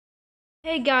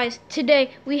Hey guys,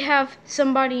 today we have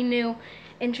somebody new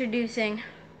introducing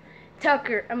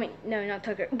Tucker. No, not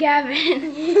Tucker.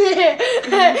 Gavin.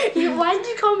 Why did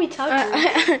you call me Tucker?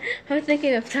 I was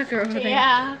thinking of Tucker over there.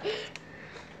 Yeah.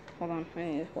 Hold on, I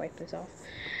need to wipe this off.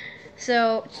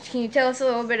 So, can you tell us a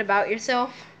little bit about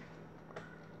yourself?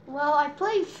 Well, I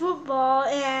played football,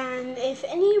 and if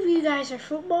any of you guys are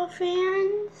football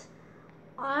fans,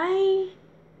 I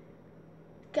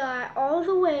got all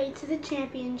the way to the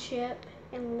championship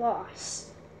and lost,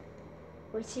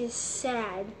 which is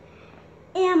sad.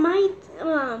 And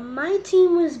my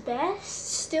team was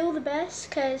still the best,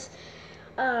 because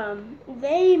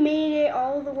they made it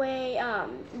all the way.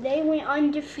 They went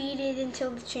undefeated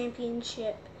until the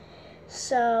championship.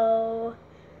 So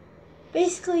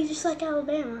basically, just like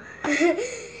Alabama.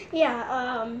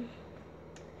 Yeah.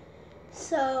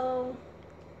 So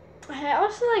I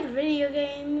also like video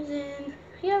games, and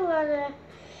I got a lot of,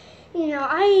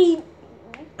 I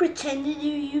pretend to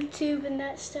do YouTube and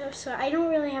that stuff, so I don't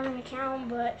really have an account,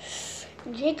 but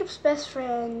Jacob's best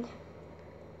friend,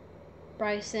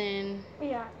 Bryson.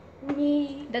 yeah,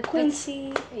 me,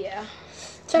 Quincy, Yeah.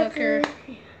 Tucker.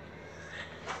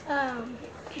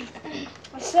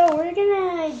 So we're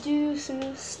gonna do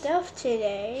some stuff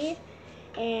today,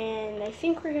 and I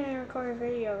think we're gonna record a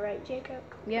video, right, Jacob?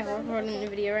 Yeah, we're recording a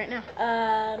video right now.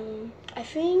 I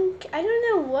don't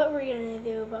know what we're gonna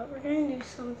do, but we're gonna do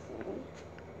something.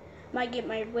 Might get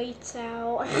my weights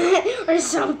out or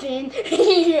something.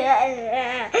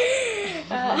 Yeah.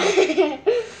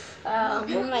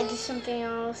 We might do something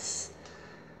else.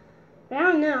 I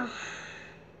don't know.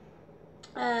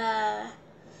 I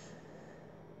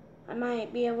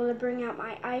might be able to bring out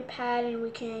my iPad and we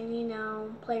can,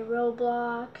 play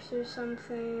Roblox or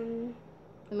something.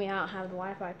 I don't have the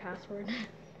Wi-Fi password.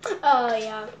 Oh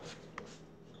yeah.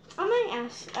 I might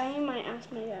ask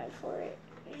my dad for it.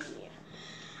 Yeah.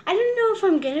 I don't know if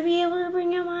I'm gonna be able to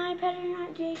bring out my iPad or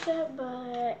not, Jacob,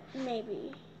 but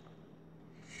maybe.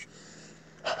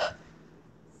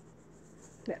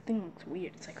 That thing looks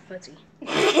weird. It's like fuzzy.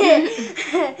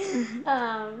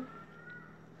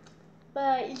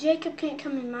 But Jacob can't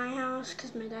come in my house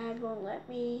because my dad won't let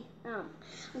me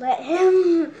let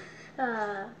him.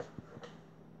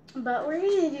 But we're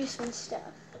gonna do some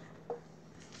stuff.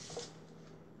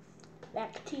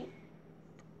 Back to you.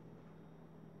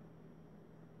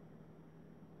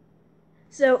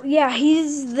 So yeah,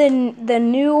 he's the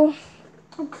new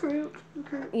Recruit.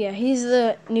 Yeah, he's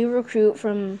the new recruit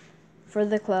for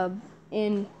the club,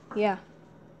 and yeah.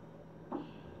 That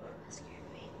scared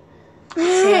me.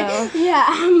 So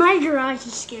Yeah, my garage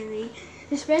is scary.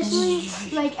 Especially,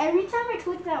 like, every time I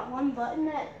click that one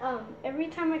button every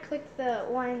time I click the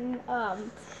one,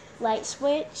 light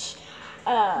switch,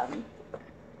 that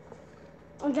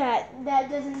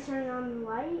doesn't turn on the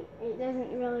light, it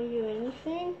doesn't really do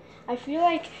anything. I feel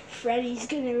like Freddy's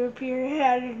gonna appear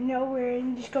out of nowhere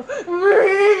and just go,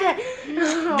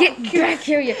 get back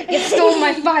here, you stole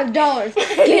my $5.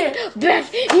 Get back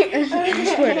here. I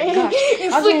swear to gosh.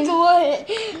 It flicked away.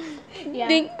 Yeah.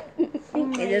 Ding.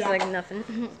 It does like nothing.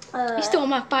 You stole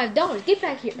my $5. Get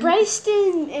back here.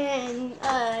 Bryson and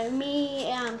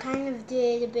me kind of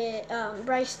did a bit.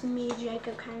 Bryson, me, and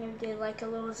Jacob kind of did like a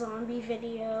little zombie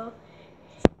video.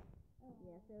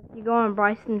 If you go on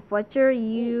Bryson Fletcher,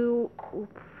 you will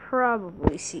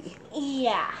probably see.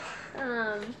 Yeah.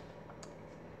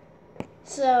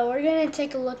 So we're gonna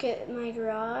take a look at my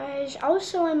garage.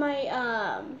 Also, I might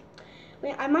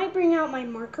bring out my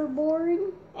marker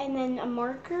board and then a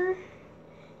marker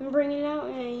and bring it out,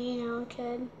 and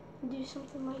could do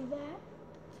something like that.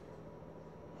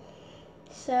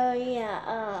 So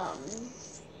yeah,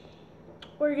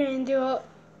 we're gonna do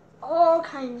all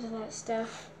kinds of that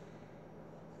stuff.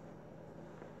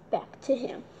 Back to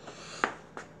him.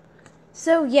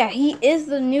 So yeah, he is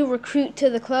the new recruit to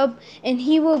the club, and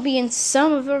he will be in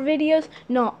some of our videos,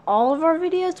 not all of our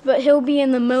videos, but he'll be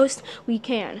in the most we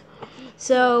can.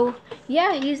 So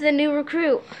yeah, he's the new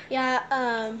recruit. Yeah,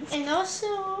 and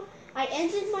also I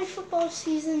ended my football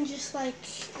season just like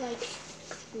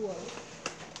whoa,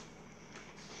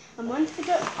 a month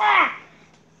ago. Ah!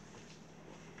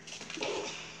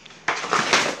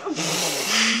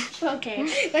 Okay,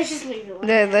 let's just leave it like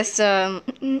that.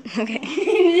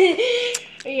 Okay.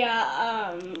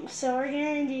 Yeah, so we're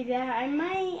gonna do that. I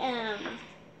might,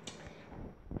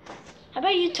 how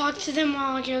about you talk to them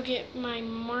while I go get my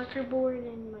marker board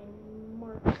and my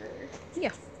marker?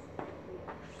 Yeah.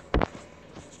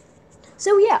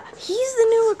 So yeah, he's the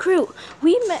new recruit.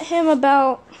 We met him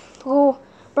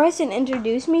Bryson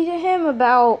introduced me to him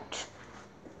about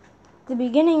the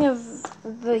beginning of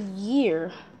the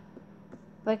year.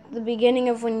 like the beginning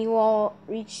of when you all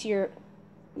reached the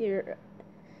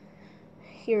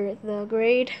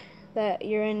grade that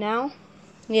you're in now.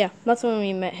 Yeah, that's when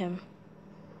we met him.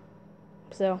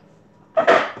 So,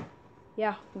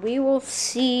 yeah, we will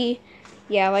see.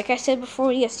 Yeah, like I said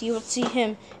before, yes, you will see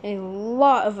him in a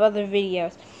lot of other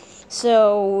videos.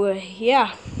 So,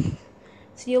 yeah,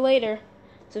 see you later.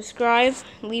 Subscribe,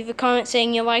 leave a comment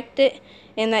saying you liked it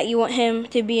and that you want him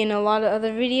to be in a lot of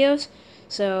other videos.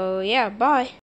 So, yeah, bye.